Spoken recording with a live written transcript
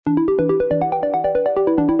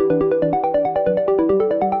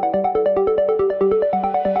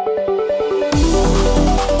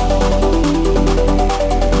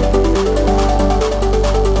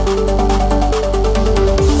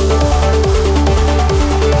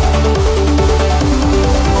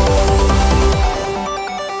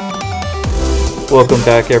Welcome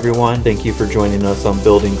back, everyone. Thank you for joining us on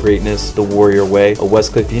Building Greatness the Warrior Way, a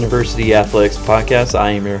Westcliff University athletics podcast.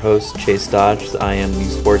 I am your host, Chase Dodge. I am the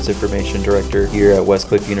Sports Information Director here at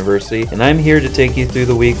Westcliff University, and I'm here to take you through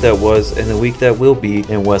the week that was and the week that will be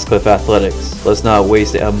in Westcliff athletics. Let's not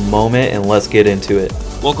waste a moment and let's get into it.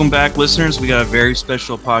 Welcome back, listeners. We got a very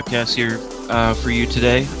special podcast here for you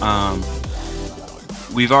today.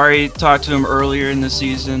 We've already talked to him earlier in the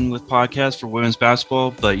season with podcasts for women's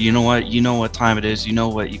basketball, but you know what? You know what time it is. You know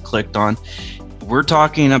what you clicked on. We're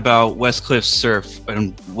talking about Westcliff Surf,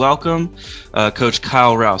 and welcome, Coach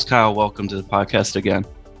Kyle Rouse. Kyle, welcome to the podcast again.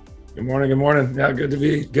 Good morning. Good morning. Yeah, good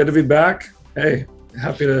to be back. Hey,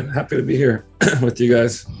 happy to be here with you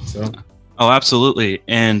guys. So. Oh, absolutely.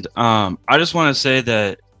 And I just want to say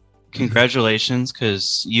that congratulations,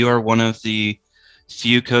 because you are one of the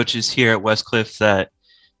few coaches here at Westcliff that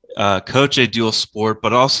coach a dual sport,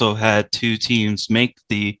 but also had two teams make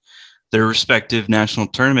their respective national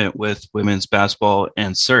tournament with women's basketball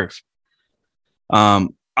and surf.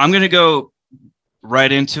 I'm going to go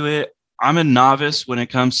right into it. I'm a novice when it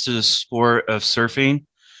comes to the sport of surfing.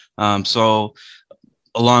 So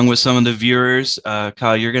along with some of the viewers,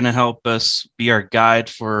 Kyle, you're going to help us be our guide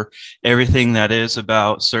for everything that is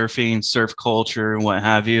about surfing, surf culture, and what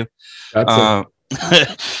have you.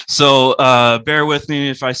 So bear with me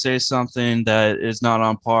if I say something that is not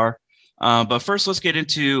on par. But first, let's get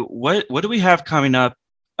into what do we have coming up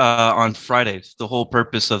on Friday, the whole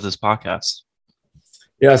purpose of this podcast.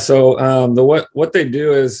 Yeah, so what they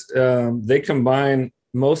do is they combine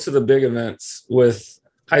most of the big events with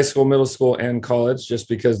high school, middle school, and college, just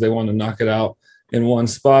because they want to knock it out in one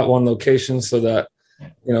spot, one location, so that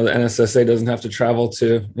the NSSA doesn't have to travel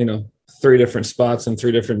to 3 different spots and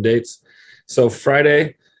 3 different dates. So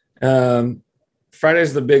Friday's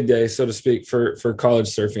the big day, so to speak, for college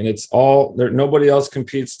surfing. It's all there. Nobody else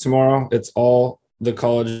competes tomorrow. It's all the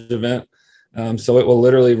college event. So it will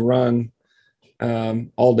literally run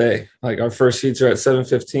all day. Like our first heats are at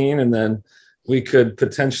 7:15, and then we could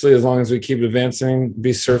potentially, as long as we keep advancing,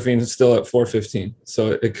 be surfing still at 4:15.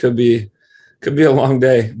 So it could be a long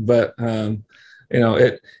day, but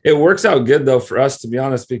it works out good though for us, to be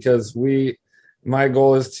honest, because my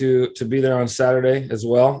goal is to be there on Saturday as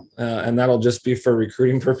well, and that'll just be for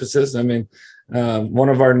recruiting purposes. I mean, one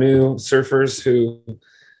of our new surfers who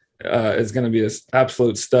is going to be this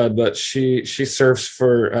absolute stud, but she surfs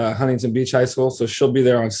for Huntington Beach High School, so she'll be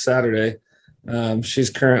there on Saturday. She's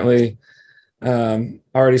currently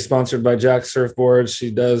already sponsored by Jack Surfboards. She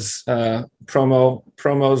does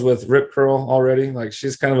promos with Rip Curl already. Like,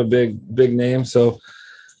 she's kind of a big name, so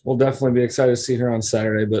we'll definitely be excited to see her on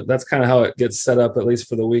Saturday, but that's kind of how it gets set up, at least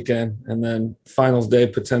for the weekend. And then finals day,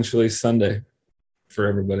 potentially Sunday for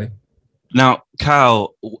everybody. Now,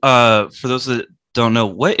 Kyle, for those that don't know,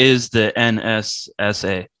 what is the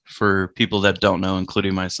NSSA for people that don't know,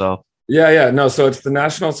 including myself? Yeah. No, so it's the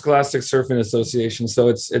National Scholastic Surfing Association. So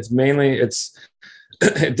it's mainly,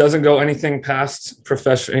 it doesn't go anything past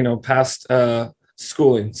profession, past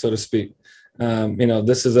schooling, so to speak.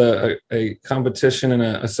 This is a competition and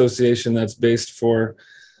an association that's based for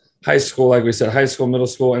high school, like we said, high school, middle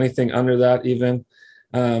school, anything under that even.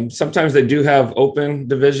 Sometimes they do have open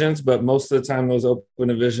divisions, but most of the time those open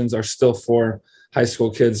divisions are still for high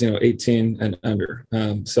school kids, 18 and under.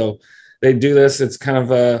 So they do this. It's kind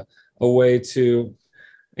of a way to,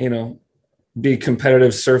 be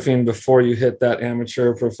competitive surfing before you hit that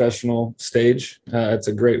amateur professional stage. It's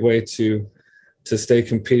a great way to stay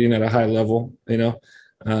competing at a high level,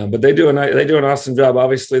 but they do an awesome job.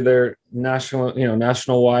 Obviously they're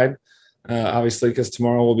national wide, obviously, because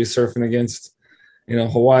tomorrow we'll be surfing against,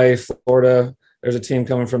 Hawaii, Florida. There's a team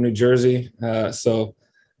coming from New Jersey. So,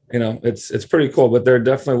 it's pretty cool, but they're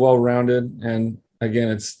definitely well-rounded. And again,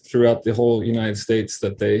 it's throughout the whole United States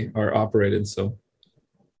that they are operated. So.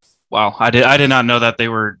 Wow. I did not know that they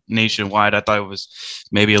were nationwide. I thought it was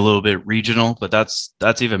maybe a little bit regional, but that's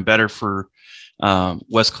even better for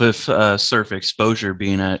Westcliff surf exposure,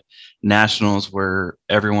 being at nationals where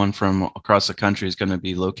everyone from across the country is going to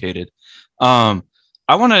be located. I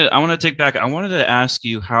want to take back. I wanted to ask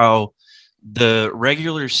you how the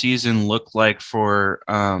regular season looked like for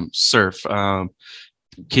surf.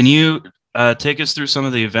 Can you take us through some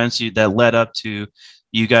of the events that led up to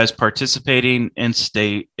you guys participating in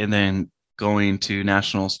state and then going to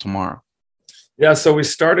nationals tomorrow? Yeah, so we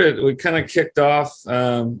kind of kicked off.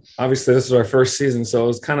 Obviously, this was our first season. So it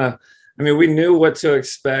was kind of, I mean, we knew what to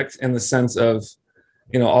expect in the sense of,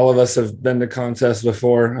 all of us have been to contests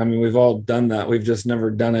before. I mean, we've all done that. We've just never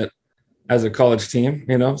done it as a college team,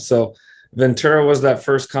 So Ventura was that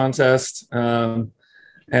first contest.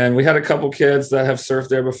 And we had a couple kids that have surfed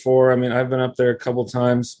there before. I mean, I've been up there a couple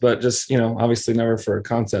times, but just, obviously never for a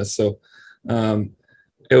contest. So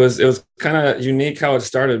it was kind of unique how it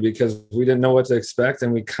started because we didn't know what to expect.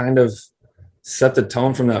 And we kind of set the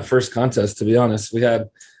tone from that first contest, to be honest. We had,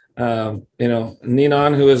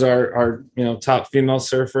 Ninon, who is our top female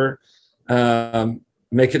surfer,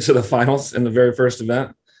 make it to the finals in the very first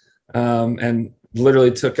event. And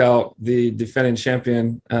literally took out the defending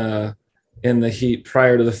champion in the heat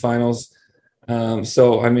prior to the finals.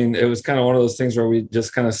 So, I mean, it was kind of one of those things where we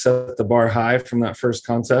just kind of set the bar high from that first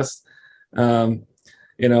contest. Moving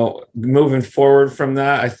forward from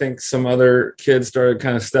that, I think some other kids started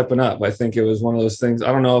kind of stepping up. I think it was one of those things.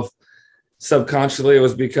 I don't know if subconsciously it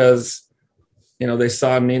was because, they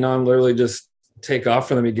saw Ninon literally just take off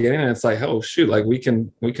from the beginning and it's like, oh shoot, like we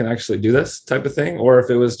can actually do this type of thing. Or if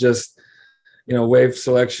it was just, wave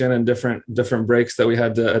selection and different breaks that we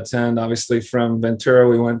had to attend. Obviously from Ventura,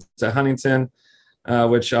 we went to Huntington,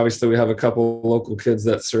 which obviously we have a couple local kids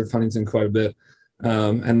that surf Huntington quite a bit.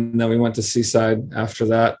 And then we went to Seaside after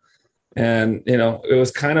that. And, it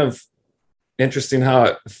was kind of interesting how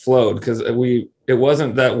it flowed because it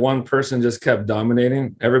wasn't that one person just kept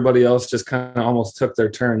dominating. Everybody else just kind of almost took their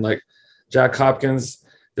turn. Like Jack Hopkins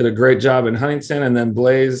did a great job in Huntington, and then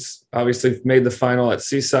Blaze obviously made the final at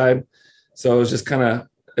Seaside. So it was just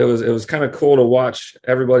it was kind of cool to watch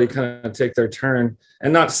everybody kind of take their turn,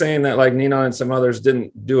 and not saying that like Ninon and some others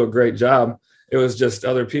didn't do a great job. It was just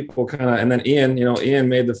other people kind of, and then Ian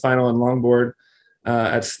made the final in longboard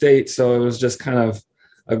at state. So it was just kind of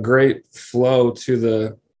a great flow to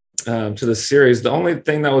the series. The only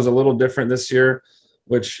thing that was a little different this year,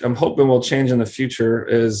 which I'm hoping will change in the future,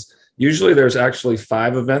 is usually there's actually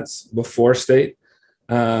 5 events before state.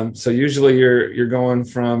 So usually you're going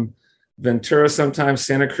from Ventura, sometimes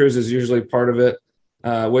Santa Cruz is usually part of it,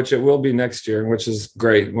 which it will be next year, which is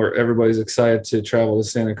great. Where everybody's excited to travel to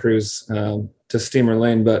Santa Cruz to Steamer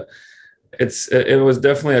Lane, but it was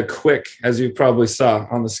definitely a quick, as you probably saw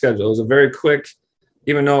on the schedule. It was a very quick,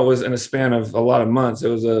 even though it was in a span of a lot of months. It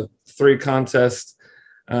was a 3 contest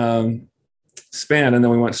span, and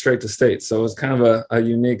then we went straight to state. So it was kind of a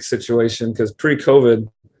unique situation because pre-COVID,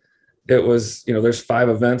 it was, there's 5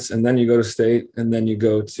 events and then you go to state and then you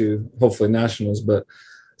go to hopefully nationals. But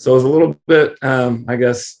so it was a little bit, I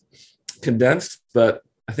guess, condensed, but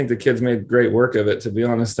I think the kids made great work of it, to be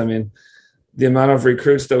honest. I mean, the amount of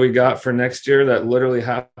recruits that we got for next year that literally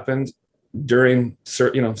happened during,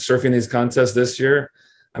 surfing these contests this year.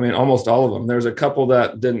 I mean, almost all of them. There's a couple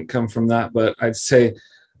that didn't come from that, but I'd say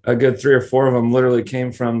a good 3 or 4 of them literally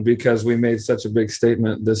came from because we made such a big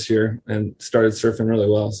statement this year and started surfing really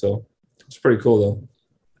well. So it's pretty cool though.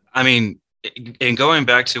 I mean, and going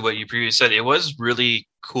back to what you previously said, it was really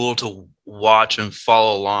cool to watch and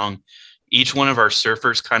follow along each one of our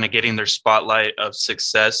surfers kind of getting their spotlight of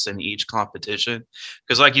success in each competition.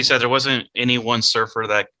 Because like you said, there wasn't any one surfer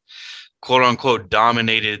that quote unquote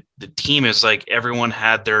dominated the team. Is like everyone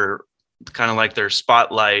had their kind of like their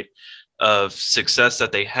spotlight of success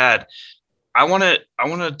that they had. I want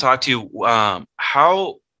to talk to you.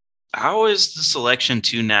 How is the selection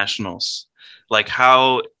to nationals? Like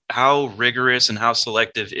how rigorous and how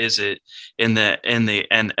selective is it in the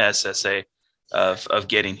NSSA of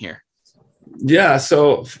getting here? Yeah.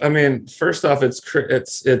 So, I mean, first off,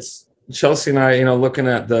 it's Chelsea and I, looking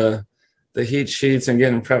at the heat sheets and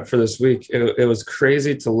getting prepped for this week. It was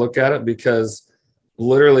crazy to look at it because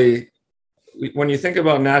literally when you think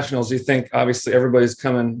about nationals, you think obviously everybody's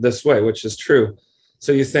coming this way, which is true.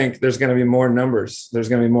 So you think there's going to be more numbers. There's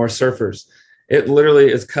going to be more surfers. It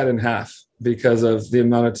literally is cut in half because of the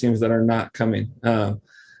amount of teams that are not coming,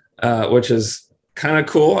 which is kind of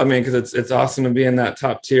cool. I mean, because it's awesome to be in that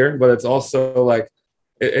top tier, but it's also like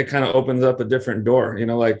it kind of opens up a different door.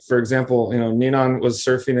 Like for example, Ninon was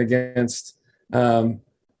surfing against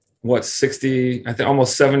 60, I think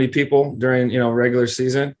almost 70 people during regular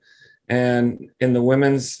season, and in the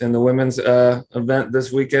women's event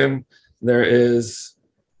this weekend there is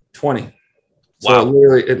 20. Wow.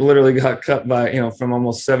 So it literally got cut by from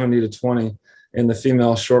almost 70 to 20 in the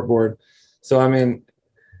female shortboard. So I mean,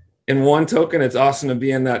 in one token, it's awesome to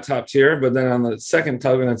be in that top tier, but then on the second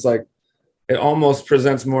token, it's like it almost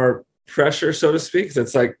presents more pressure, so to speak.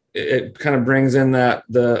 It's like it kind of brings in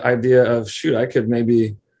the idea of shoot, I could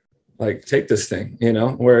maybe like take this thing,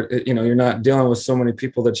 where, you're not dealing with so many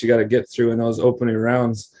people that you got to get through in those opening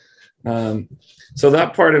rounds. So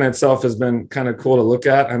that part in itself has been kind of cool to look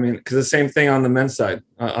at. I mean, because the same thing on the men's side,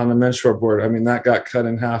 on the men's shortboard. I mean, that got cut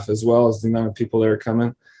in half as well as the amount of people that are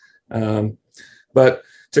coming. But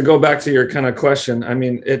to go back to your kind of question, I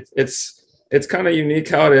mean, it's kind of unique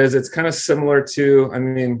how it is. It's kind of similar to, I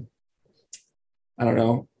mean, I don't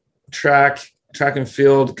know, track and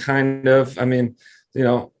field kind of. I mean,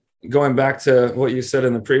 going back to what you said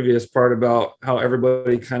in the previous part about how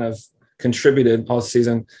everybody kind of contributed all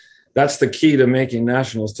season, that's the key to making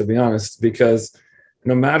nationals, to be honest, because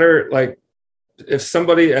no matter, like, if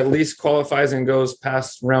somebody at least qualifies and goes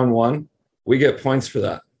past round one, we get points for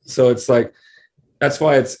that. So it's like, that's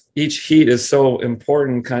why it's each heat is so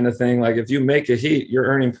important kind of thing. Like if you make a heat, you're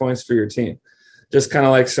earning points for your team. Just kind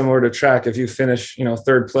of like similar to track. If you finish,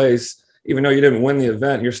 third place, even though you didn't win the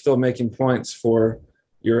event, you're still making points for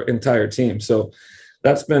your entire team. So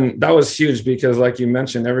that was huge because, like you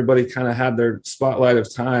mentioned, everybody kind of had their spotlight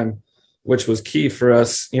of time, which was key for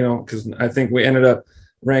us, because I think we ended up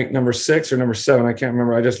ranked number 6 or number 7. I can't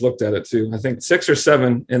remember. I just looked at it too. I think 6 or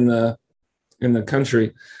 7 in the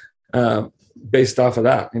country, based off of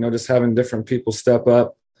that, just having different people step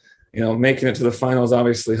up, making it to the finals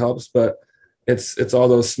obviously helps, but it's all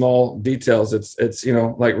those small details. It's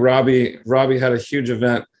like Robbie had a huge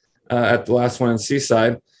event at the last one in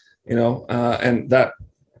Seaside, and that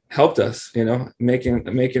helped us,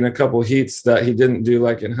 making a couple heats that he didn't do,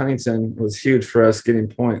 like in Huntington, was huge for us getting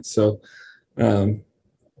points. So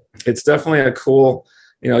it's definitely a cool,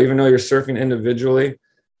 even though you're surfing individually,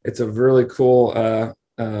 it's a really cool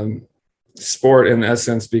sport in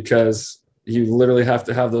essence, because you literally have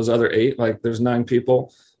to have those other 8, like there's 9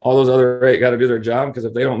 people, all those other 8 got to do their job, because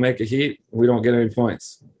if they don't make a heat, we don't get any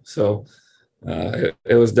points. So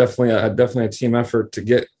it was definitely a team effort to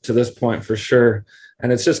get to this point for sure.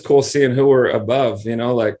 And it's just cool seeing who we're above,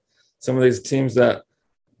 like some of these teams that,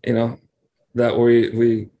 that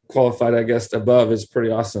we qualified, I guess, above is pretty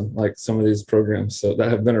awesome. Like some of these programs, so that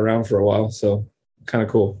have been around for a while. So kind of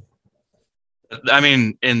cool. I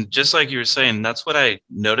mean, and just like you were saying, that's what I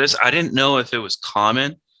noticed. I didn't know if it was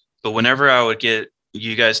common, but whenever I would get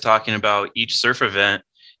you guys talking about each surf event,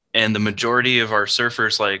 and the majority of our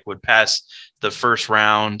surfers like would pass the first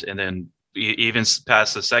round and then even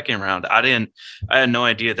past the second round, I had no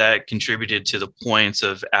idea that contributed to the points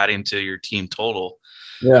of adding to your team total.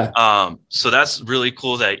 Yeah. So that's really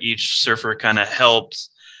cool that each surfer kind of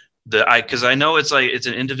helps because I know it's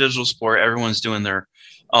an individual sport. Everyone's doing their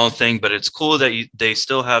own thing, but it's cool that they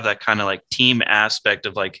still have that kind of like team aspect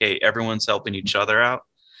of like, hey, everyone's helping each other out.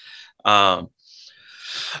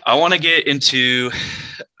 I want to get into,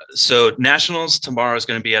 so nationals tomorrow is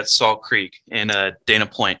going to be at Salt Creek in Dana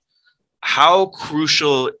Point. How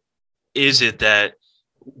crucial is it that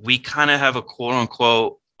we kind of have a quote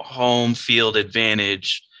unquote home field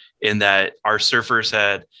advantage in that our surfers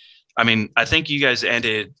had, I mean, I think you guys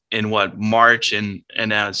ended in March and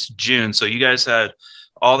now it's June. So you guys had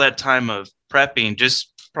all that time of prepping,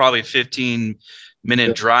 just probably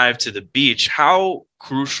 15-minute drive to the beach. How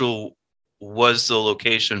crucial was the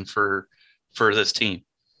location for this team?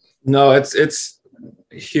 No, it's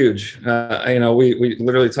huge. We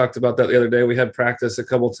literally talked about that the other day. We had practice a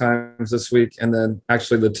couple times this week, and then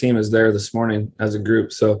actually the team is there this morning as a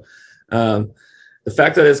group. So the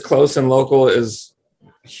fact that it's close and local is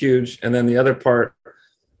huge. And then the other part,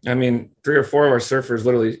 I mean, 3 or 4 of our surfers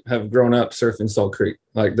literally have grown up surfing Salt Creek.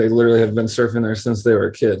 Like they literally have been surfing there since they were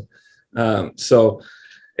a kid. So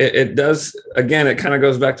it does, again, it kind of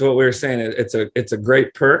goes back to what we were saying. It's a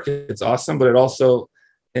great perk. It's awesome, but it also,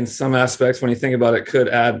 in some aspects, when you think about it, could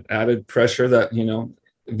add added pressure that,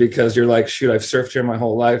 because you're like, shoot, I've surfed here my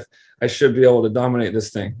whole life. I should be able to dominate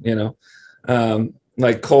this thing,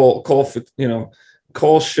 like Cole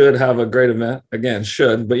should have a great event again,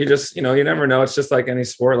 but you just, you never know. It's just like any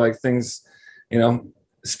sport, like things,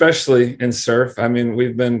 especially in surf. I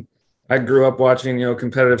mean, I grew up watching,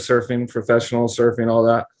 competitive surfing, professional surfing, all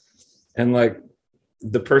that. And like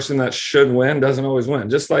the person that should win doesn't always win,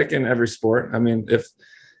 just like in every sport. I mean,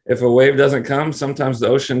 if a wave doesn't come, sometimes the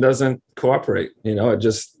ocean doesn't cooperate,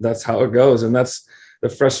 that's how it goes. And that's the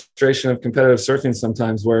frustration of competitive surfing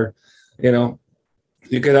sometimes, where,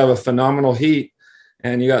 you could have a phenomenal heat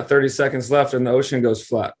and you got 30 seconds left and the ocean goes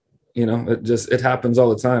flat. It happens all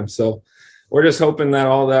the time. So we're just hoping that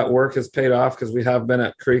all that work has paid off, because we have been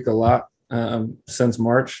at Creek a lot since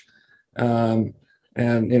March. And,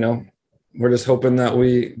 we're just hoping that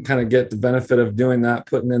we kind of get the benefit of doing that,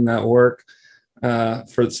 putting in that work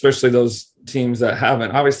for especially those teams that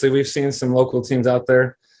haven't. Obviously, we've seen some local teams out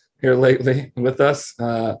there here lately with us,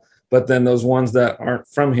 but then those ones that aren't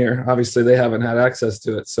from here, obviously they haven't had access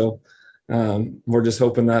to it. So we're just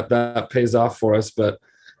hoping that pays off for us, but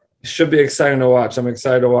it should be exciting to watch. I'm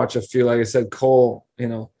excited to watch a few. Like I said, Cole,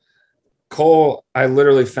 I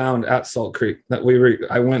literally found at Salt Creek that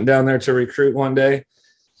I went down there to recruit one day,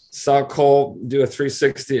 saw Cole do a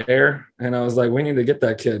 360 air, and I was like, we need to get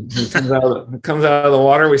that kid. He comes out of the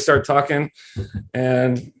water. We start talking,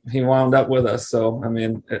 and he wound up with us. So, I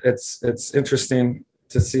mean, it's interesting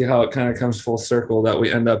to see how it kind of comes full circle that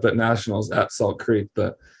we end up at nationals at Salt Creek,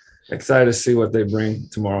 but excited to see what they bring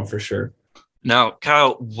tomorrow for sure. Now,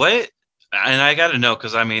 Kyle, and I got to know,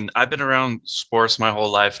 because I mean, I've been around sports my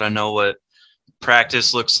whole life, and I know what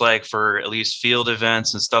practice looks like for at least field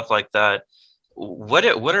events and stuff like that.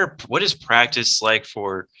 What is practice like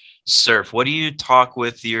for surf? What do you talk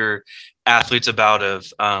with your athletes about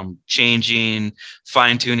of changing,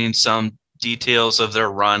 fine tuning some details of their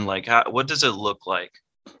run? Like, what does it look like?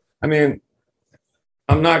 I mean,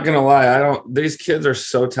 I'm not gonna lie. These kids are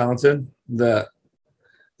so talented that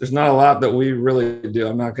there's not a lot that we really do.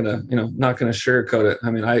 I'm not gonna sugarcoat it. I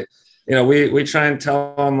mean, we try and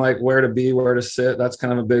tell them like where to be, where to sit. That's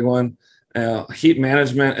kind of a big one. Heat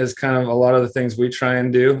management is kind of a lot of the things we try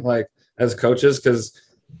and do, like as coaches, because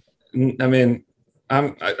I mean,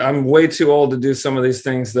 I'm way too old to do some of these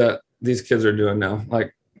things that these kids are doing now.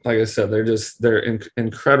 Like I said, they're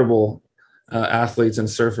incredible athletes and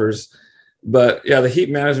surfers. But yeah, the heat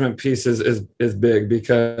management piece is big,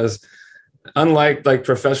 because unlike like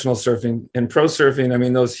professional surfing and pro surfing, I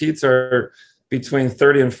mean, those heats are between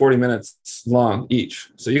 30 and 40 minutes long each.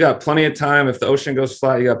 So you got plenty of time. If the ocean goes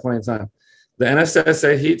flat, you got plenty of time. The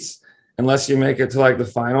NSSA heats, unless you make it to like the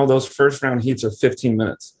final, those first round heats are 15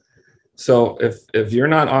 minutes. So if you're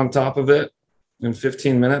not on top of it in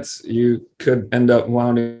 15 minutes, you could end up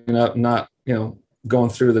wounding up, not, going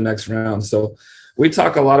through the next round. So we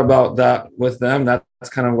talk a lot about that with them.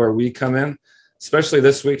 That's kind of where we come in, especially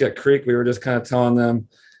this week at Creek. We were just kind of telling them,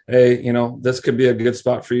 hey, this could be a good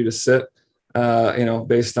spot for you to sit,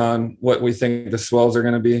 based on what we think the swells are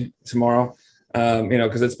going to be tomorrow.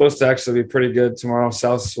 Because it's supposed to actually be pretty good tomorrow,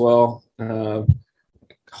 south swell.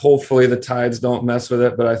 Hopefully the tides don't mess with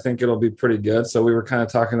it, but I think it'll be pretty good. So we were kind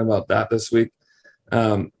of talking about that this week.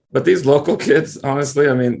 But these local kids, honestly,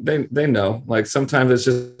 I mean, they know, like sometimes it's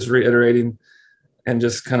just reiterating and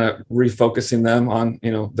just kind of refocusing them on,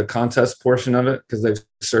 the contest portion of it, because they've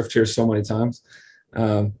surfed here so many times.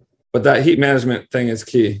 But that heat management thing is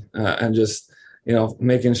key, and just,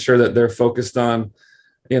 making sure that they're focused on,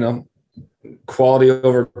 quality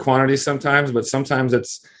over quantity sometimes, but sometimes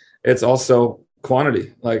it's also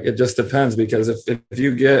quantity. Like it just depends, because if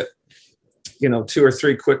you get, 2 or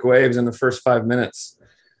 3 quick waves in the first 5 minutes,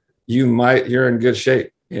 you're in good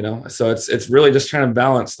shape, So it's really just trying to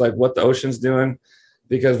balance like what the ocean's doing,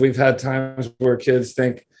 because we've had times where kids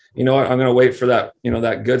think, I'm going to wait for that,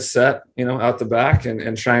 that good set, out the back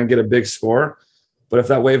and try and get a big score. But if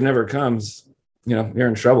that wave never comes, you're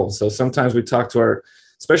in trouble. So sometimes we talk to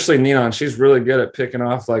especially Ninon, she's really good at picking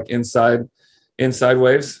off like inside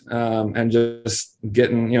waves, and just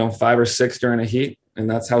getting, 5 or 6 during a heat. And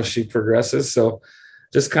that's how she progresses. So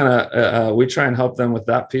just kind of, we try and help them with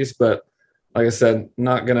that piece. But like I said,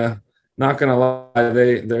 not gonna lie,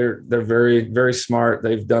 they're very, very smart.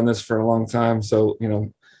 They've done this for a long time. So,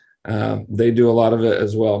 they do a lot of it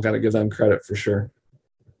as well. Got to give them credit for sure.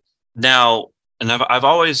 Now, and I've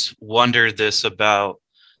always wondered this about,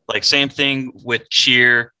 like, same thing with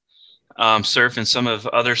cheer, surf, and some of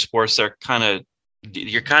other sports that are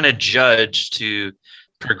you're kind of judged to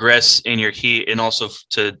progress in your heat, and also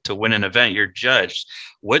to win an event, you're judged.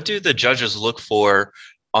 What do the judges look for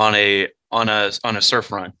on a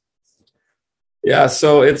surf run? Yeah,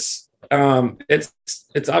 so it's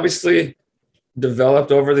obviously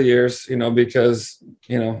developed over the years, because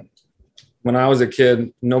when I was a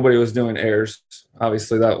kid, nobody was doing airs.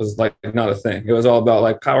 Obviously, that was like not a thing. It was all about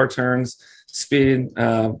like power turns, speed.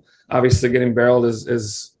 Obviously, getting barreled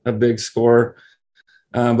is a big score.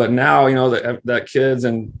 But now, that kids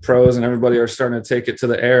and pros and everybody are starting to take it to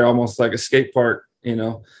the air, almost like a skate park.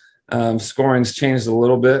 Scoring's changed a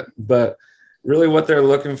little bit, but really what they're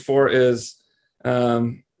looking for is,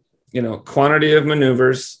 quantity of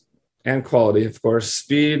maneuvers and quality, of course.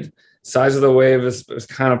 Speed, size of the wave is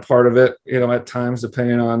kind of part of it, at times,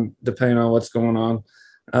 depending on what's going on.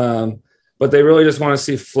 But they really just want to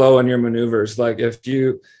see flow in your maneuvers. Like if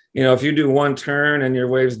you do one turn and your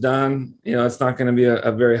wave's done, it's not going to be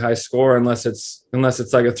a very high score unless it's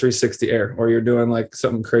like a 360 air or you're doing like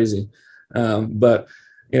something crazy. But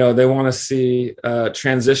they want to see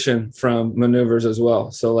transition from maneuvers as well.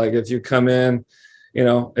 So like if you come in,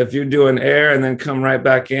 if you do an air and then come right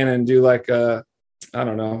back in and do like a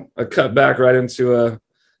cut back right into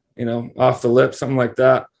off the lip, something like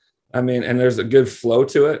that. I mean, and there's a good flow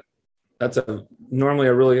to it. That's normally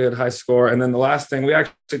a really good high score. And then the last thing, we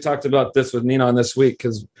actually talked about this with Nina on this week,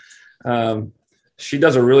 because she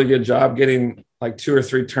does a really good job getting like 2 or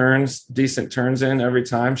 3 decent turns in every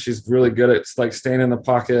time. She's really good at like staying in the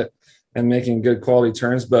pocket and making good quality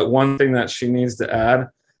turns. But one thing that she needs to add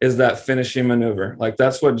is that finishing maneuver. Like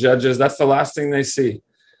that's what judges, that's the last thing they see.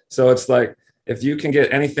 So it's like, if you can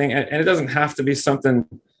get anything, and it doesn't have to be something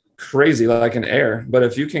crazy like an air, but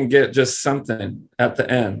if you can get just something at the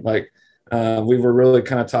end, like we were really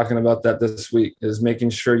kind of talking about that this week, is making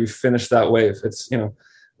sure you finish that wave. It's,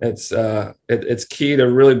 it's key to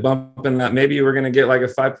really bumping that. Maybe you were going to get like a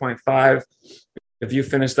 5.5. If you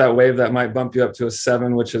finish that wave, that might bump you up to a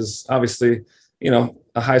 7, which is obviously,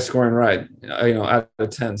 a high scoring ride, out of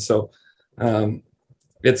 10. So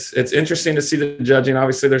it's interesting to see the judging.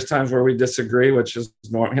 Obviously there's times where we disagree, which is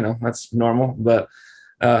that's normal, but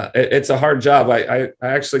it's a hard job. I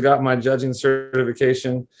actually got my judging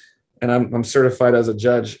certification, and I'm certified as a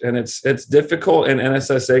judge, and it's difficult in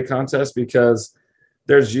NSSA contests because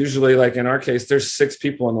there's usually, like in our case, there's 6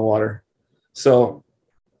 people in the water. So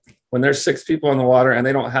when there's 6 people in the water and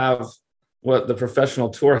they don't have what the professional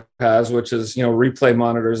tour has, which is, replay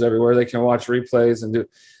monitors everywhere, they can watch replays and do,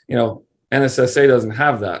 NSSA doesn't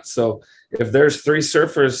have that. So if there's 3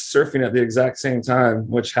 surfers surfing at the exact same time,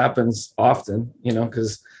 which happens often,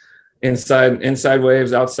 because inside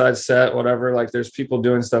waves, outside set, whatever, like there's people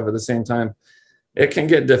doing stuff at the same time, it can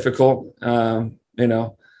get difficult, and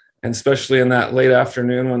especially in that late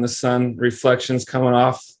afternoon when the sun reflections coming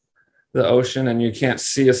off the ocean and you can't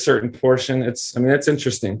see a certain portion. It's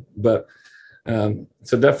interesting, but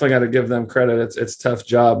so definitely got to give them credit. It's a tough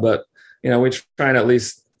job, but we try and at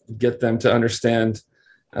least get them to understand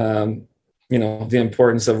the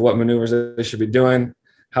importance of what maneuvers they should be doing,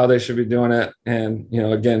 how they should be doing it, and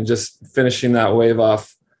again, just finishing that wave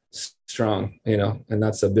off strong, and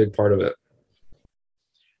that's a big part of it.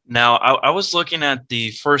 Now, I was looking at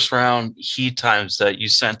the first round heat times that you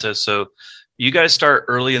sent us. So you guys start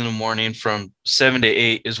early in the morning from 7 to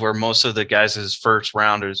 8 is where most of the guys' first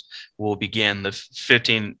rounders will begin, the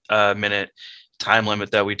 15-minute time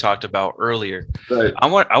limit that we talked about earlier. Right. I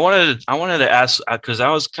wanted to ask, because I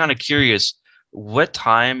was kind of curious, what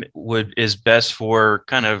time is best for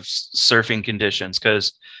kind of surfing conditions?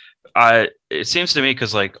 Because it seems to me,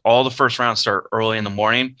 because like all the first rounds start early in the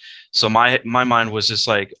morning, so my mind was just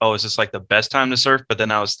like, oh, is this like the best time to surf? But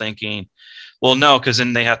then I was thinking, well, no, because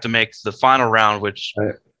then they have to make the final round, which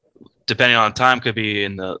right, depending on time could be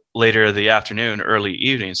in the later of the afternoon, early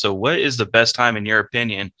evening. So what is the best time in your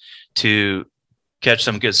opinion to catch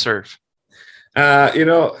some good surf?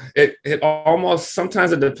 It almost,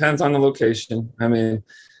 sometimes it depends on the location. I mean,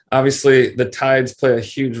 obviously the tides play a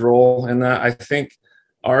huge role in that. I think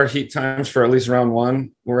our heat times for at least round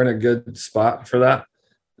 1, we're in a good spot for that.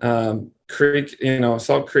 Creek,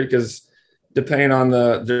 Salt Creek is, depending on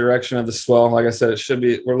the direction of the swell, like I said,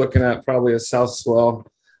 we're looking at probably a south swell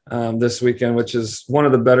this weekend, which is one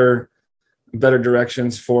of the better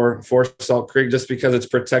directions for Salt Creek, just because it's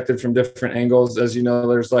protected from different angles. As you know,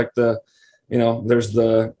 there's like there's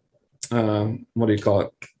the what do you call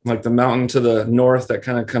it? Like the mountain to the north that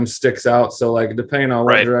kind of sticks out. So like depending on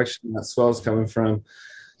what direction that swell is coming from.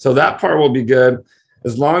 So that part will be good.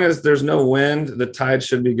 As long as there's no wind, the tide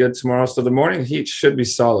should be good tomorrow. So the morning heat should be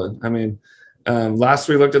solid. I mean, last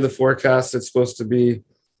we looked at the forecast, it's supposed to be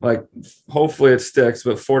like, hopefully it sticks,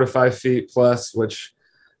 but 4 to 5 feet plus, which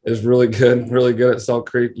is really good at Salt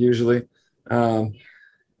Creek usually. And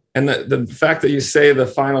the fact that you say the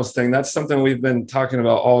finals thing, that's something we've been talking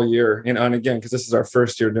about all year, and again, because this is our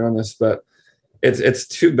first year doing this, but it's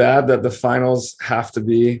too bad that the finals have to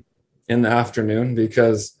be in the afternoon,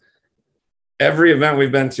 because every event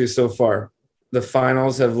we've been to so far, the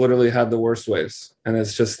finals have literally had the worst waves. And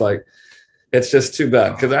it's just too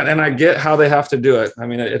bad. And I get how they have to do it. I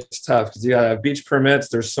mean, it's tough because you gotta have beach permits.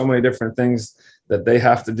 There's so many different things that they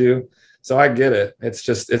have to do. So I get it. It's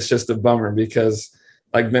just a bummer, because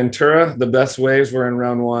like Ventura, the best waves were in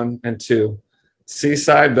round 1 and 2.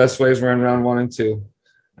 Seaside, best waves were in round 1 and 2.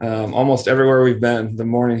 Almost everywhere we've been, the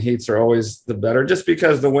morning heats are always the better, just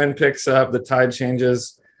because the wind picks up, the tide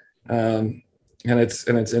changes, and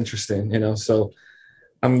it's interesting, So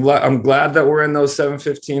I'm glad that we're in those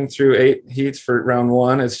 7:15 through 8 heats for round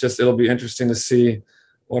 1. It'll be interesting to see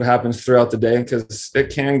what happens throughout the day, because it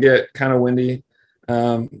can get kind of windy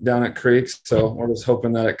down at Creek. So we're just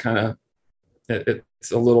hoping that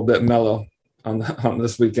it's a little bit mellow on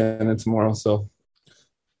this weekend and tomorrow. So.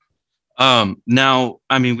 Now,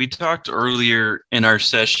 I mean, we talked earlier in our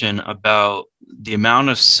session about the amount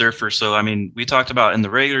of surfers. So, I mean, we talked about in the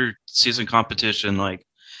regular season competition, like,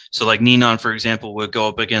 so like Ninon, for example, would go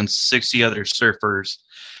up against 60 other surfers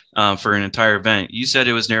for an entire event. You said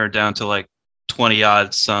it was narrowed down to like 20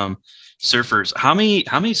 odd some surfers. How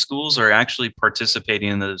many schools are actually participating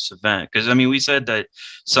in this event? Because I mean, we said that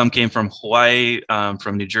some came from Hawaii,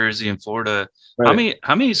 from New Jersey and Florida. Right.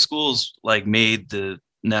 How many schools like made the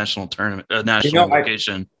national tournament, national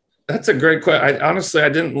location? That's a great question. Honestly, I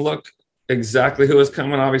didn't look exactly who was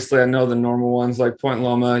coming. Obviously, I know the normal ones like Point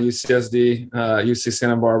Loma, UCSD, UC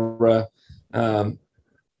Santa Barbara. I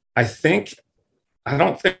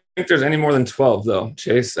don't think there's any more than 12 though,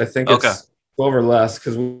 Chase. I think it's 12 or less,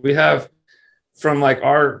 because we have from like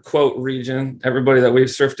our quote region, everybody that we've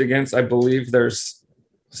surfed against, I believe there's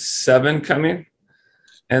 7 coming.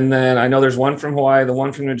 And then I know there's one from Hawaii, the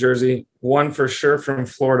one from New Jersey, one for sure from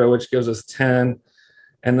Florida, which gives us 10.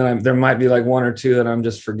 And then there might be like 1 or 2 that I'm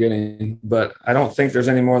just forgetting, but I don't think there's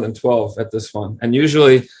any more than 12 at this one. And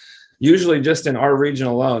usually just in our region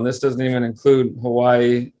alone, this doesn't even include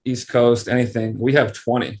Hawaii, East Coast, anything. We have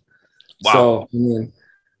 20. Wow. So, I mean,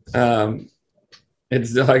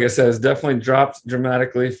 it's, like I said, it's definitely dropped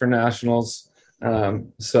dramatically for nationals.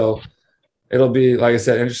 So it'll be, like I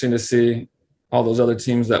said, interesting to see all those other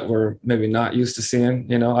teams that we're maybe not used to seeing.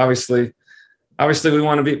 You know, obviously we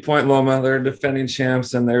want to beat Point Loma. They're defending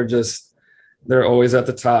champs, and they're always at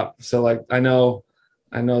the top. So like, I know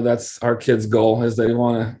that's our kids' goal, is they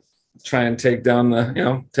want to try and take down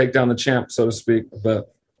the champ, so to speak.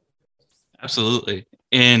 But absolutely.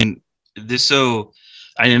 And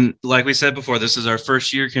like we said before, this is our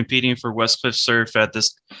first year competing for Westcliff Surf at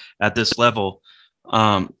this level.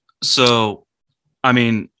 So, I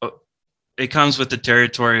mean, it comes with the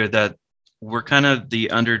territory that we're kind of the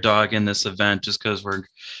underdog in this event just because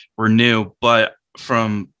we're new. But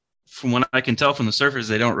from what I can tell from the surfers,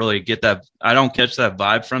 they don't really get that. I don't catch that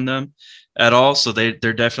vibe from them at all. So they're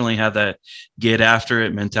definitely have that get after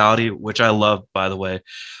it mentality, which I love, by the way.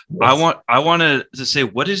 Yes. I wanted to say,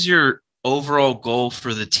 what is your overall goal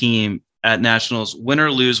for the team at nationals? Win or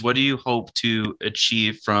lose, what do you hope to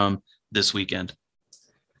achieve from this weekend?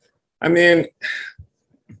 I mean,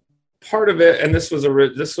 part of it, and this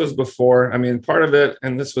was before, I mean, part of it,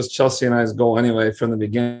 and this was Chelsea and I's goal anyway from the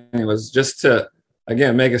beginning, was just to,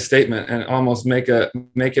 again, make a statement and almost make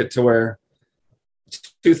it to where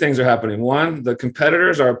 2 things are happening. One, the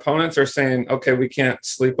competitors, our opponents, are saying, okay, we can't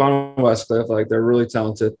sleep on Westcliff, like they're really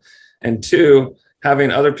talented. And 2,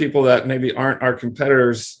 having other people that maybe aren't our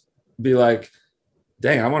competitors be like,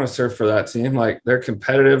 dang, I want to surf for that team. Like, they're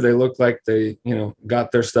competitive. They look like they,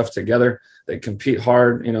 got their stuff together. They compete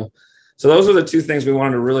hard, So those are the 2 things we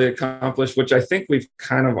wanted to really accomplish, which I think we've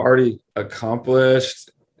kind of already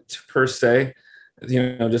accomplished per se,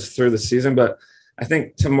 just through the season. But I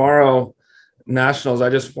think tomorrow, nationals, I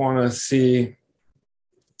just want to see,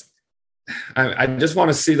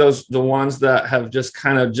 the ones that have just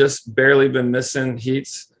kind of just barely been missing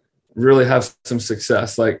heats really have some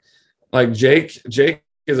success. Like Jake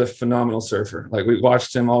is a phenomenal surfer. Like, we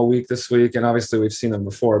watched him all week this week, and obviously we've seen him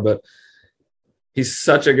before, but he's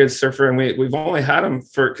such a good surfer. And we've only had him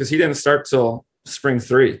because he didn't start till spring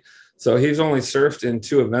 3. So he's only surfed in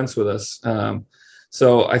 2 events with us.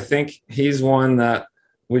 So I think he's one that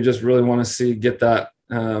we just really want to see get that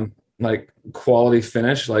like quality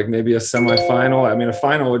finish, like maybe a semifinal. I mean, a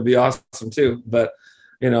final would be awesome too, but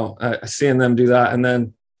seeing them do that. And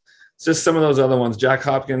then it's just some of those other ones. Jack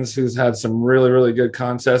Hopkins, who's had some really, really good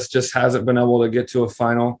contests, just hasn't been able to get to a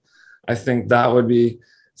final. I think that would be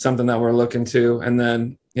something that we're looking to. And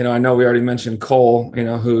then, I know we already mentioned Cole,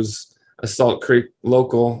 who's a Salt Creek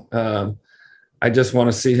local. I just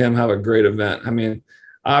want to see him have a great event. I mean,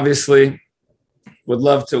 obviously would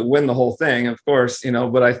love to win the whole thing, of course,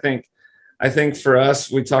 but I think for us,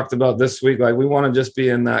 we talked about this week, like, we want to just be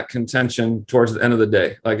in that contention towards the end of the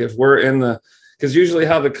day. Like, if we're because usually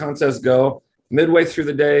how the contests go, midway through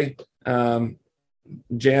the day,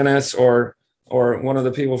 Janice or one of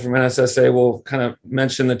the people from NSSA will kind of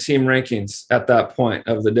mention the team rankings at that point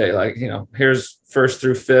of the day. Like, here's 1st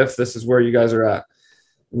through 5th. This is where you guys are at.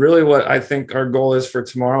 Really what I think our goal is for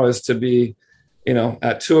tomorrow is to be,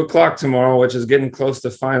 at 2:00 tomorrow, which is getting close to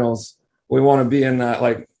finals. We want to be in that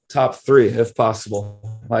like top 3 if possible,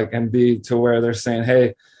 like, and be to where they're saying,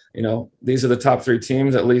 hey, these are the top 3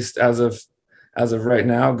 teams, at least as of right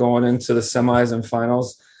now, going into the semis and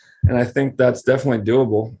finals. And I think that's definitely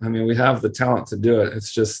doable. I mean, we have the talent to do it.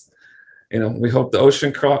 It's just, we hope the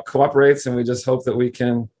ocean cooperates, and we just hope that we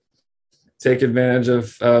can take advantage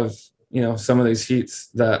of some of these heats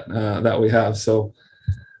that we have. So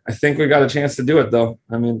I think we got a chance to do it though.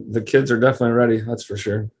 I mean, the kids are definitely ready. That's for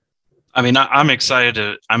sure. I mean, I'm excited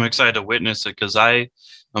to witness it because I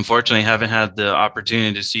unfortunately haven't had the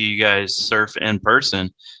opportunity to see you guys surf in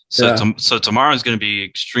person. So Yeah. so tomorrow is going to be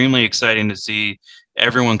extremely exciting to see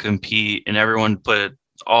everyone compete and everyone put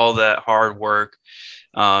all that hard work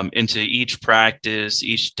into each practice,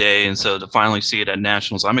 each day, and so to finally see it at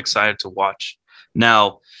nationals, I'm excited to watch.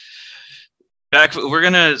 Now, we're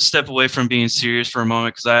gonna step away from being serious for a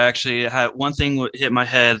moment because I actually had one thing hit my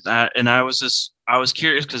head, and I was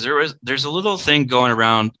curious because there's a little thing going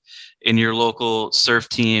around in your local surf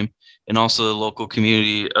team and also the local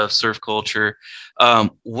community of surf culture.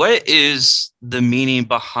 What is the meaning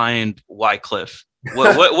behind Wycliffe?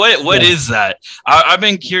 What Yeah. is that? I've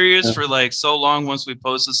been curious for like so long. Once we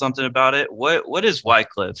posted something about it, what is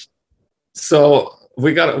Wycliffe? So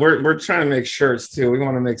we're trying to make shirts too. We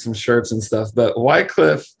want to make some shirts and stuff. But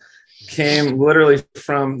Wycliffe came literally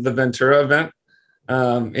from the Ventura event.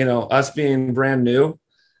 Us being brand new,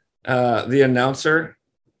 the announcer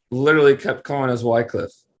literally kept calling us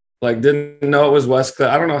Wycliffe. Like didn't know it was Westcliff.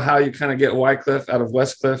 I don't know how you kind of get Wycliffe out of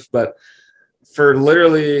Westcliff, but for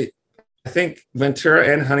literally, I think Ventura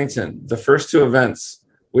and Huntington, the first two events,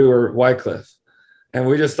 we were Wycliffe. And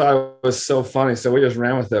we just thought it was so funny. So we just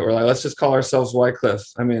ran with it. We're like, let's just call ourselves Wycliffe.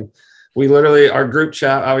 I mean, we literally, our group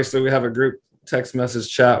chat, obviously we have a group text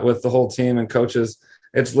message chat with the whole team and coaches.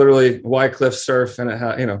 It's literally Wycliffe Surf. And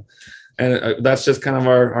that's just kind of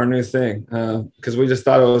our new thing because we just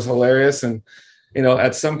thought it was hilarious. And,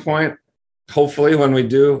 at some point, hopefully when we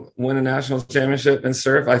do win a national championship in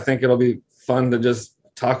surf, I think it'll be fun to just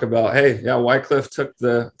talk about, hey, yeah, Wycliffe took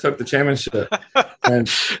the championship. And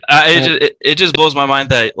it just blows my mind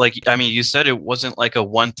that, like, I mean, you said it wasn't like a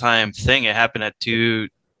one-time thing. It happened at two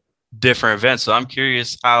different events. So I'm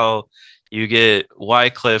curious how you get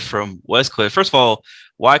Wycliffe from Westcliff. First of all,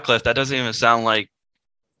 Wycliffe, that doesn't even sound like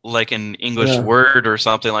an English word or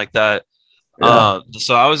something like that. Yeah.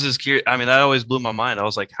 So I was just curious. I mean, that always blew my mind. I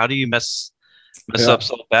was like, how do you mess up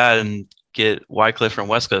so bad and get Wycliffe from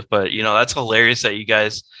Westcliff? But that's hilarious that you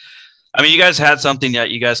guys had something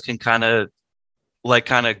that you guys can kind of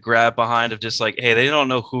grab behind of just like, hey, they don't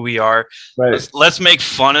know who we are. Right. Let's make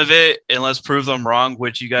fun of it and let's prove them wrong,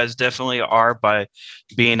 which you guys definitely are by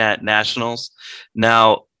being at nationals.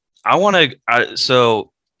 Now,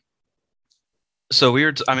 so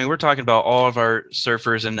we're talking about all of our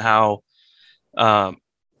surfers and how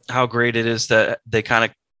great it is that they kind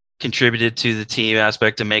of contributed to the team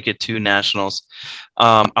aspect to make it to nationals.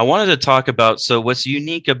 I wanted to talk about, so what's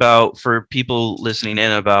unique about, for people listening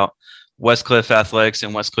in, about Westcliff Athletics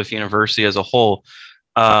and Westcliff University as a whole.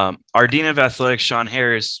 Our Dean of Athletics, Sean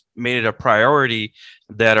Harris, made it a priority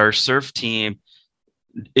that our surf team,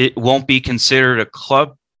 it won't be considered a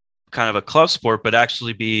club sport, but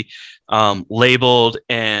actually be labeled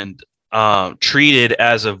and treated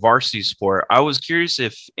as a varsity sport. I was curious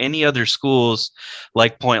if any other schools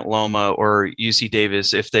like Point Loma or UC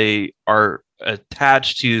Davis, if they are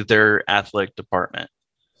attached to their athletic department.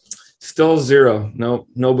 Still zero. No,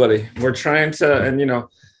 nobody. We're trying to, and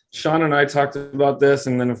Sean and I talked about this,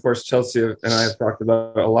 and then of course Chelsea and I have talked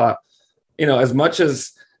about it a lot. As much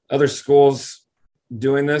as other schools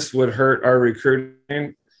doing this would hurt our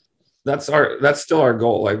recruiting, that's still our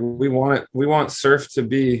goal. Like we want surf to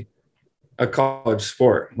be a college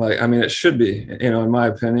sport. Like, I mean, it should be, in my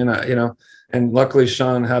opinion, and luckily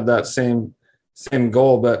Sean had that same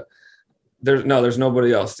goal, but there's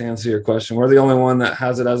nobody else to answer your question. We're the only one that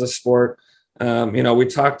has it as a sport. We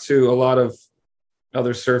talk to a lot of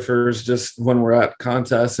other surfers just when we're at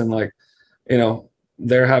contests and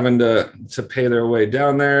they're having to pay their way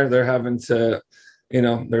down there. They're having to,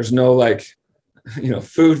 there's no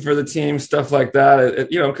food for the team, stuff like that,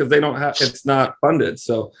 because they don't have, it's not funded.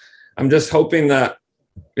 So I'm just hoping that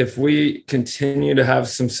if we continue to have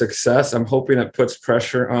some success, I'm hoping it puts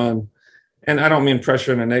pressure on, and I don't mean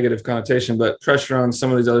pressure in a negative connotation, but pressure on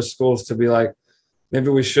some of these other schools to be like, maybe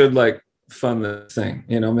we should fund this thing,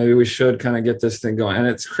 maybe we should kind of get this thing going. And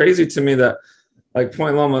it's crazy to me that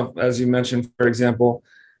Point Loma, as you mentioned, for example,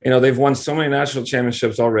 they've won so many national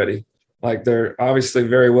championships already. They're obviously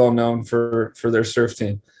very well known for their surf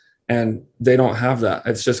team, and they don't have that.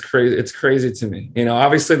 It's just crazy. It's crazy to me.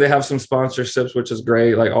 Obviously they have some sponsorships, which is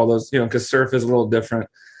great. All those, because surf is a little different,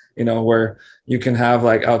 where you can have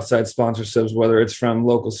outside sponsorships, whether it's from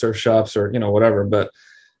local surf shops or, whatever, but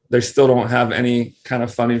they still don't have any kind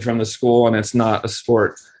of funding from the school, and it's not a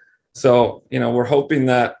sport. So, we're hoping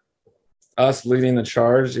that us leading the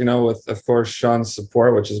charge, with, of course, Sean's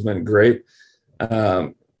support, which has been great,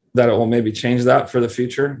 that it will maybe change that for the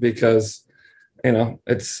future, because and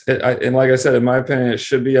like I said, in my opinion, it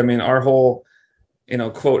should be. I mean, our whole,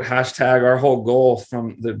 quote, hashtag, our whole goal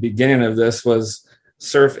from the beginning of this was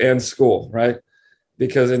surf and school, right?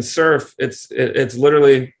 Because in surf, it's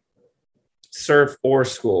literally surf or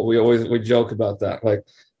school. We joke about that, like,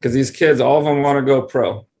 because these kids, all of them want to go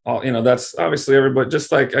pro. That's obviously everybody,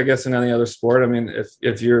 just like I guess in any other sport. I mean,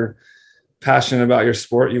 if you're passionate about your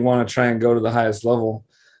sport, you want to try and go to the highest level.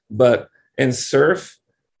 But in surf,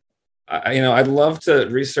 I'd love to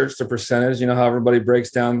research the percentage. You know how everybody breaks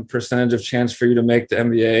down percentage of chance for you to make the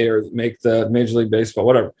NBA or make the Major League Baseball,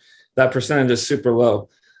 whatever. That percentage is super low.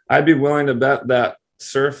 I'd be willing to bet that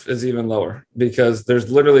surf is even lower, because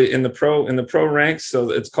there's literally in the pro ranks. So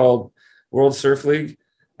it's called World Surf League.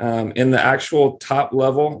 In the actual top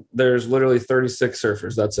level, there's literally 36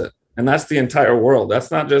 surfers. That's it. And that's the entire world. That's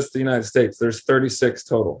not just the United States. There's 36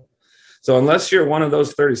 total. So unless you're one of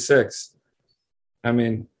those 36, I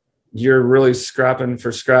mean, you're really scrapping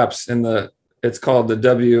for scraps it's called the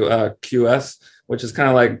WQS, which is kind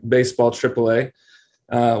of like baseball AAA,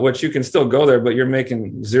 which you can still go there, but you're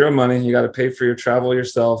making zero money. You got to pay for your travel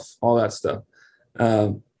yourself, all that stuff.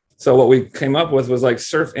 So what we came up with was like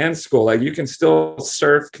surf and school. Like, you can still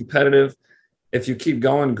surf competitive. If you keep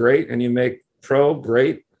going, great. And you make pro,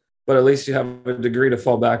 great. But at least you have a degree to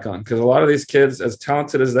fall back on. Because a lot of these kids, as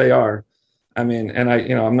talented as they are, I mean, and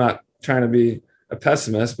I'm not trying to be a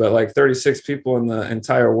pessimist, but like 36 people in the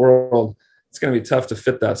entire world, it's going to be tough to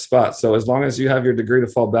fit that spot. So as long as you have your degree to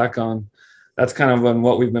fall back on, that's kind of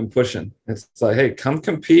what we've been pushing. It's like, hey, come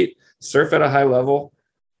compete, surf at a high level,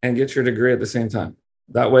 and get your degree at the same time.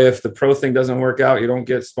 That way, if the pro thing doesn't work out, you don't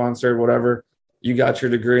get sponsored, whatever, you got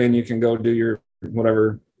your degree and you can go do your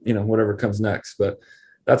whatever comes next. But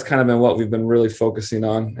that's kind of been what we've been really focusing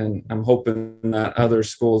on. And I'm hoping that other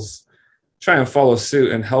schools try and follow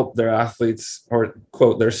suit and help their athletes, or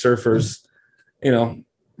quote, their surfers,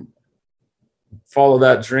 follow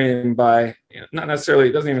that dream by, not necessarily,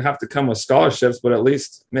 it doesn't even have to come with scholarships, but at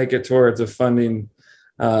least make it towards a funding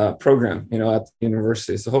program, at the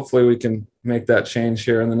university. So hopefully we can make that change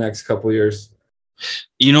here in the next couple of years.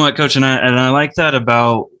 You know what, Coach, and I like that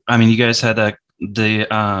about, I mean, you guys had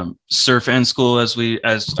the surf and school,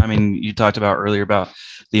 you talked about earlier about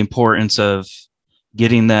the importance of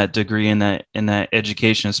getting that degree in that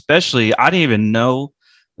education. Especially, I didn't even know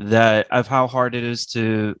that of how hard it is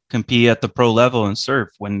to compete at the pro level in surf.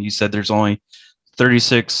 When you said there's only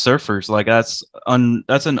 36 surfers, like that's an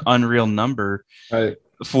unreal number. Right.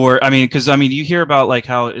 Because you hear about like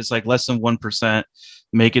how it's like less than 1%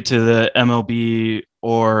 make it to the MLB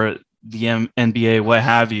or the NBA, what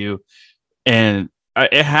have you. And I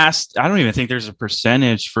don't even think there's a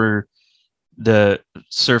percentage for the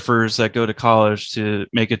surfers that go to college to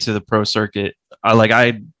make it to the pro circuit.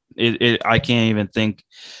 I can't even think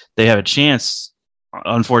they have a chance.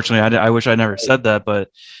 Unfortunately, I wish I never said that, but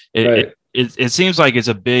it seems like it's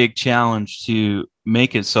a big challenge to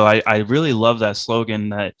make it. So I really love that slogan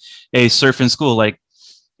that, hey, surf in school. Like,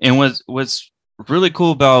 and what's really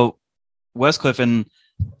cool about Westcliff, and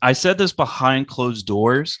I said this behind closed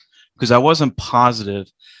doors because I wasn't positive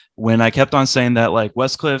when I kept on saying that, like,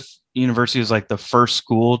 Westcliff University is like the first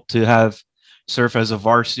school to have surf as a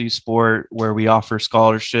varsity sport, where we offer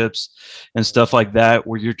scholarships and stuff like that,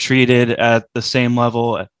 where you're treated at the same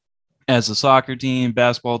level as a soccer team,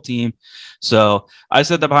 basketball team. So I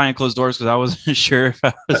said that behind closed doors because I wasn't sure if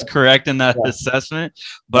I was correct in that assessment.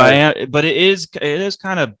 But but it is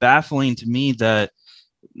kind of baffling to me that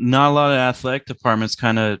not a lot of athletic departments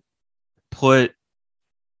kind of put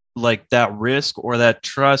like that risk or that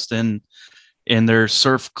trust in their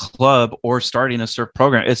surf club or starting a surf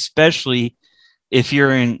program, especially if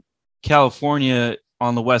you're in California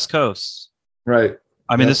on the West Coast. Right.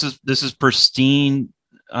 I mean, this is pristine.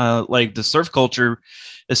 Like, the surf culture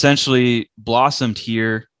essentially blossomed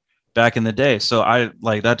here back in the day. So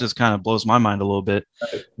that just kind of blows my mind a little bit.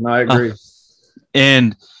 Right. No, I agree.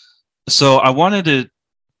 And so I wanted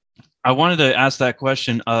to ask that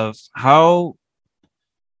question of how,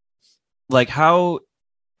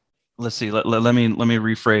 let's see, let me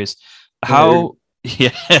rephrase how.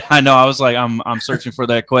 Yeah, I know. I was like, I'm searching for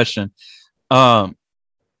that question. When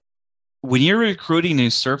you're recruiting new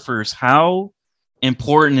surfers, how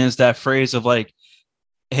important is that phrase of like,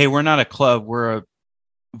 hey, we're not a club, we're a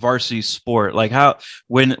varsity sport? Like, how,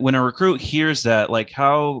 when a recruit hears that, like,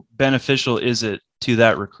 how beneficial is it to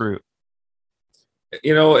that recruit?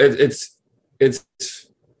 It's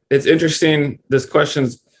interesting. This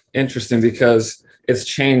question's interesting because it's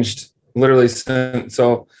changed literally since.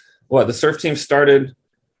 So the surf team started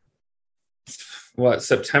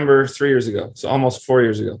September 3 years ago. So almost 4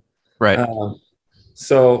 years ago. Right.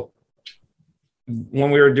 So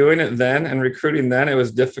when we were doing it then and recruiting then, it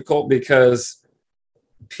was difficult because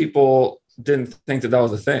people didn't think that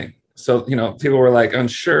was a thing. So, people were like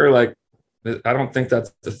unsure, like, I don't think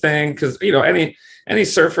that's the thing. Cause any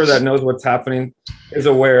surfer that knows what's happening is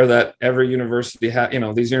aware that every university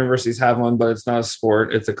these universities have one, but it's not a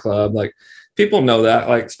sport, it's a club. Like, people know that,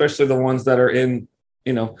 like, especially the ones that are in,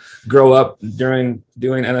 grow up during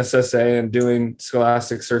doing NSSA and doing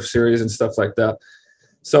Scholastic Surf Series and stuff like that.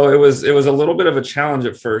 So it was a little bit of a challenge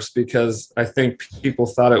at first because I think people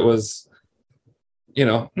thought it was,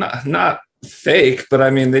 not fake, but I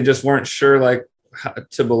mean, they just weren't sure, like, how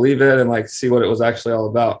to believe it and like see what it was actually all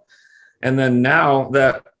about. And then now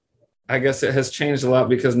that, I guess it has changed a lot,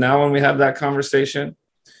 because now when we have that conversation,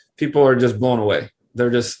 people are just blown away.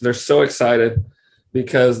 They're so excited,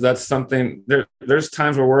 because that's something there's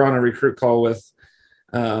times where we're on a recruit call with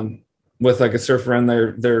like a surfer and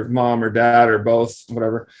their mom or dad or both,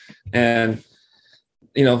 whatever. And,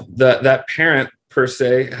 that parent per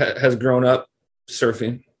se has grown up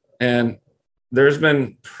surfing, and there's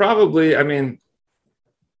been probably, I mean,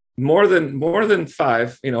 more than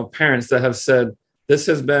 5, parents that have said, this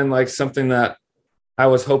has been like something that I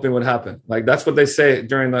was hoping would happen. Like, that's what they say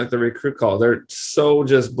during like the recruit call. They're so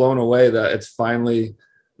just blown away that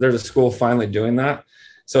there's a school finally doing that.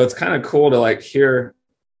 So it's kind of cool to like hear,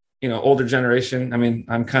 older generation. I mean,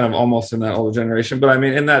 I'm kind of almost in that older generation, but I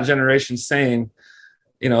mean, in that generation saying,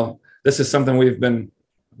 this is something we've been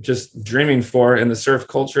just dreaming for in the surf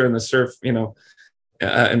culture and the surf,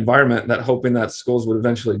 environment, that hoping that schools would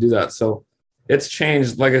eventually do that. So it's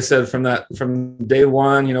changed, like I said, from day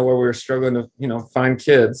one, where we were struggling to, find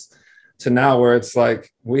kids, to now where it's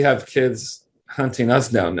like we have kids hunting us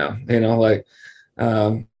down now, like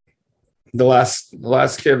the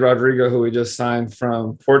last kid, Rodrigo, who we just signed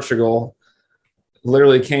from Portugal,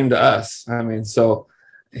 literally came to us. I mean, so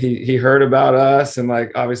he heard about us and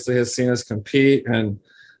like obviously has seen us compete, and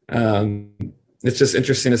it's just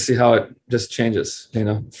interesting to see how it just changes,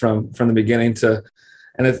 from the beginning to,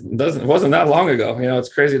 and it wasn't that long ago.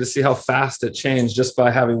 It's crazy to see how fast it changed just by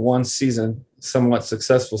having one season, somewhat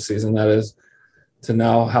successful season that is, to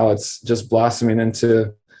now how it's just blossoming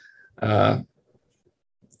into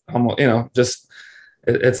almost,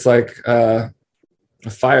 it's like a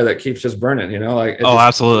fire that keeps just burning, like.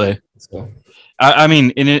 Absolutely. So. I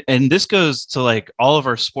mean, and this goes to like all of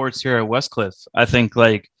our sports here at Westcliff. I think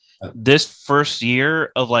like this first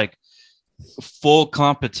year of like full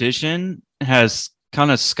competition has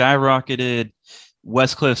kind of skyrocketed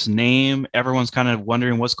Westcliff's name. Everyone's kind of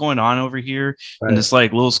wondering what's going on over here in this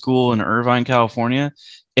like little school in Irvine, California.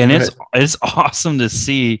 And it's awesome to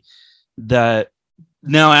see that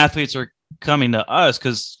now athletes are coming to us,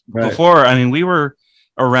 because before, I mean, we were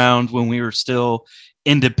around when we were still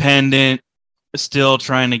independent, still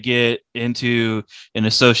trying to get into an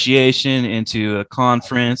association, into a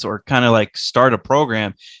conference, or kind of like start a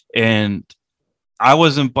program. And I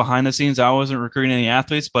wasn't behind the scenes. I wasn't recruiting any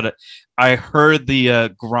athletes, but I heard the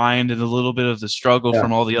grind and a little bit of the struggle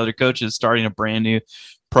from all the other coaches starting a brand new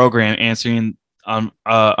program, answering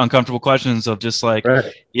uncomfortable questions of just like,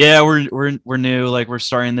 yeah, we're new, like we're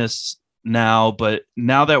starting this now, but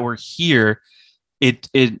now that we're here, it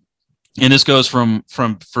and this goes from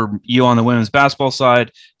for you on the women's basketball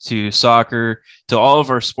side to soccer to all of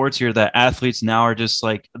our sports here, that athletes now are just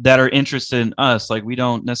like that are interested in us. Like, we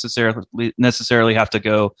don't necessarily have to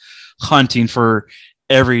go hunting for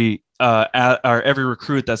every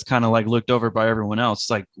recruit that's kind of like looked over by everyone else.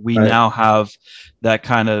 Like, we now have that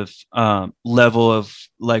kind of level of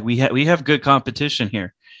like, we have good competition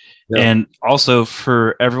here. And also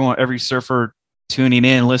for every surfer tuning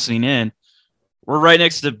in, listening in, we're right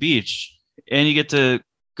next to the beach, and you get to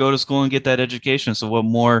go to school and get that education. So what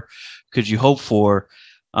more could you hope for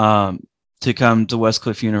to come to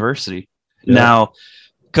Westcliff University? Now,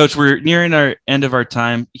 Coach, we're nearing our end of our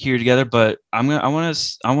time here together, but I want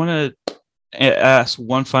to ask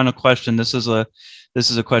one final question. This is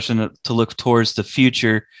a question to look towards the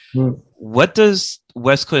future. What does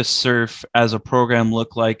Westcliff Surf as a program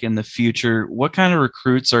look like in the future? What kind of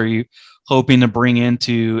recruits are you hoping to bring in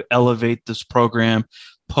to elevate this program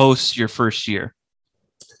post your first year?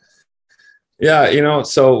 Yeah,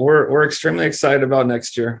 so we're extremely excited about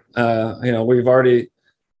next year. We've already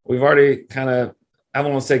kind of, I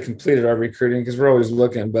won't say completed our recruiting, because we're always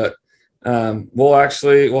looking, but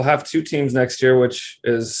we'll have 2 teams next year, which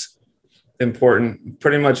is important.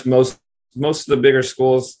 Pretty much most of the bigger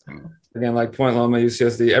schools, again, like Point Loma,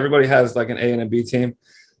 UCSD, everybody has like an A and a B team.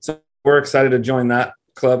 So we're excited to join that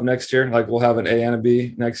club next year. Like, we'll have an A and a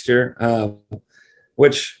B next year,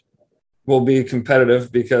 which will be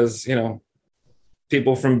competitive because,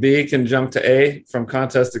 people from B can jump to A from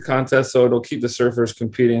contest to contest. So it'll keep the surfers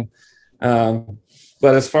competing.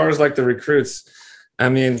 But as far as like the recruits, I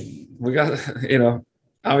mean, we got,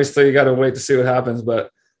 obviously you got to wait to see what happens, but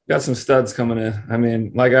we got some studs coming in. I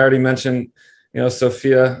mean, like I already mentioned,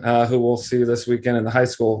 Sophia, who we'll see this weekend in the high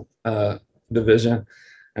school division.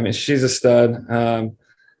 I mean, she's a stud.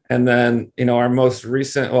 And then, our most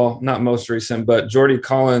recent, well, not most recent, but Jordy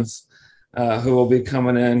Collins, who will be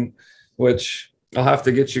coming in, which I'll have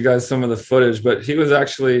to get you guys some of the footage, but he was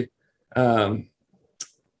actually 2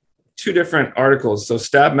 different articles. So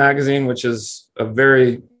Stab Magazine, which is a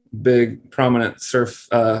very big, prominent surf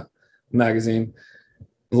magazine,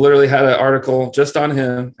 literally had an article just on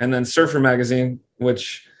him. And then Surfer Magazine,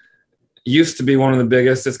 which used to be one of the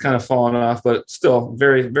biggest, it's kind of fallen off, but still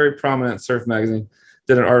very, very prominent surf magazine,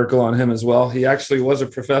 did an article on him as well. He actually was a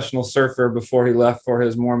professional surfer before he left for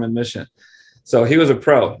his Mormon mission. So he was a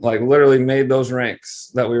pro, like literally made those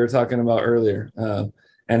ranks that we were talking about earlier.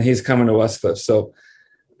 And he's coming to Westcliff. So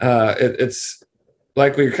it's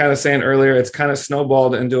like we were kind of saying earlier, it's kind of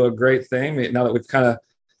snowballed into a great thing. Now that we've kind of,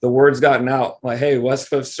 the word's gotten out, like, hey,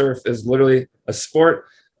 Westcliff surf is literally a sport.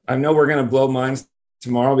 I know we're going to blow minds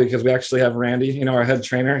tomorrow because we actually have Randy, our head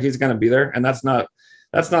trainer. He's going to be there. And that's not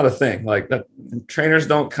a thing. Like that, trainers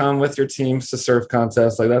don't come with your teams to surf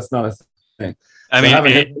contests. Like that's not a thing. I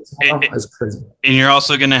mean, it's crazy. And you're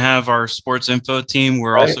also going to have our sports info team.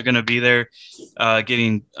 We're also going to be there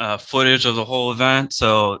getting footage of the whole event.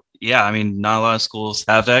 So, yeah, I mean, not a lot of schools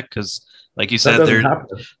have that because, like you said,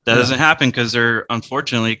 that doesn't happen because they're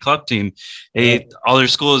unfortunately a club team. Hey, all their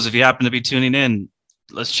schools, if you happen to be tuning in,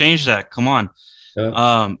 let's change that. Come on.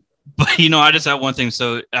 Yeah. But, I just have one thing.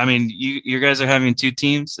 So, I mean, you guys are having 2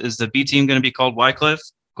 teams. Is the B team going to be called Wycliffe?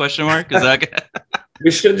 Is that We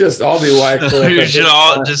should just all be Wycliffe. We should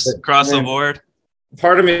all just cross the board.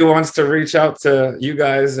 Part of me wants to reach out to you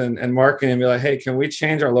guys and marketing and be like, hey, can we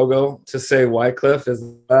change our logo to say Wycliffe? Is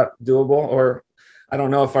that doable? Or I don't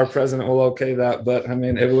know if our president will okay that, but I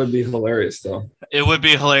mean, it would be hilarious though. It would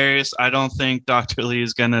be hilarious. I don't think Dr. Lee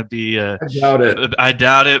is going to be. I doubt it. I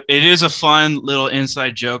doubt it. It is a fun little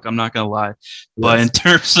inside joke. I'm not going to lie. Yes. But in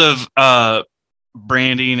terms of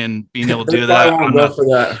branding and being able to do that,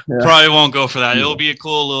 probably won't go for that. It'll be a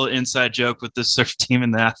cool little inside joke with the surf team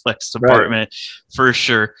and the athletics department for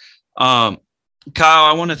sure. Kyle,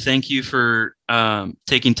 I want to thank you for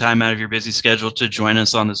taking time out of your busy schedule to join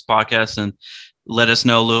us on this podcast and let us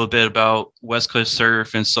know a little bit about Westcliff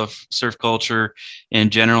surf and surf culture in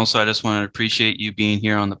general. So I just want to appreciate you being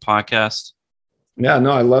here on the podcast. Yeah,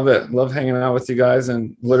 no, I love it. Love hanging out with you guys,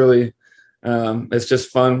 and literally it's just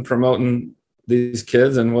fun promoting these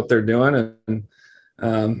kids and what they're doing,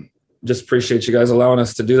 and just appreciate you guys allowing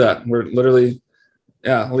us to do that. We're literally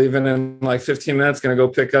leaving in like 15 minutes, gonna go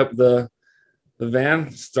pick up the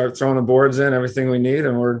van, start throwing the boards in, everything we need,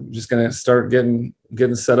 and we're just gonna start getting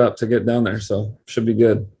set up to get down there. So should be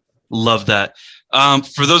good. Love that.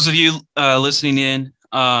 For those of you listening in,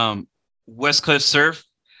 Westcliff Surf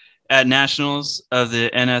at Nationals of the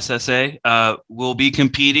NSSA will be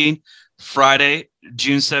competing Friday,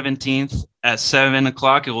 June 17th at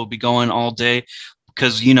 7:00. It will be going all day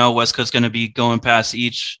because Westcliff's going to be going past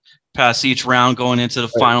each round, going into the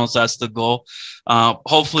finals. That's the goal.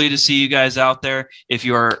 Hopefully to see you guys out there. If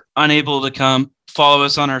you are unable to come, follow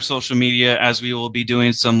us on our social media as we will be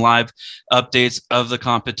doing some live updates of the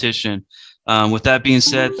competition. With that being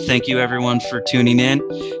said, thank you everyone for tuning in,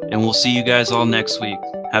 and we'll see you guys all next week.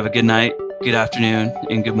 Have a good night, good afternoon,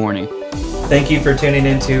 and good morning. Thank you for tuning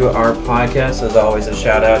into our podcast. As always, a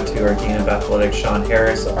shout out to our Dean of Athletics, Sean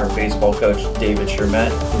Harris, our baseball coach, David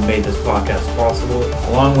Shermett, who made this podcast possible,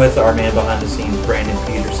 along with our man behind the scenes, Brandon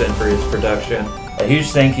Peterson, for his production. A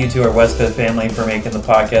huge thank you to our Westcliff family for making the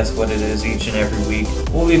podcast what it is each and every week.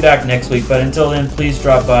 We'll be back next week, but until then, please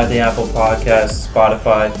drop by the Apple Podcasts,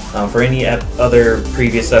 Spotify, for any other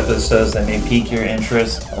previous episodes that may pique your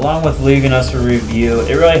interest, along with leaving us a review.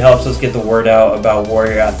 It really helps us get the word out about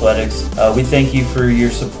Warrior Athletics. We thank you for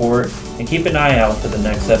your support, and keep an eye out for the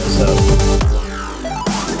next episode.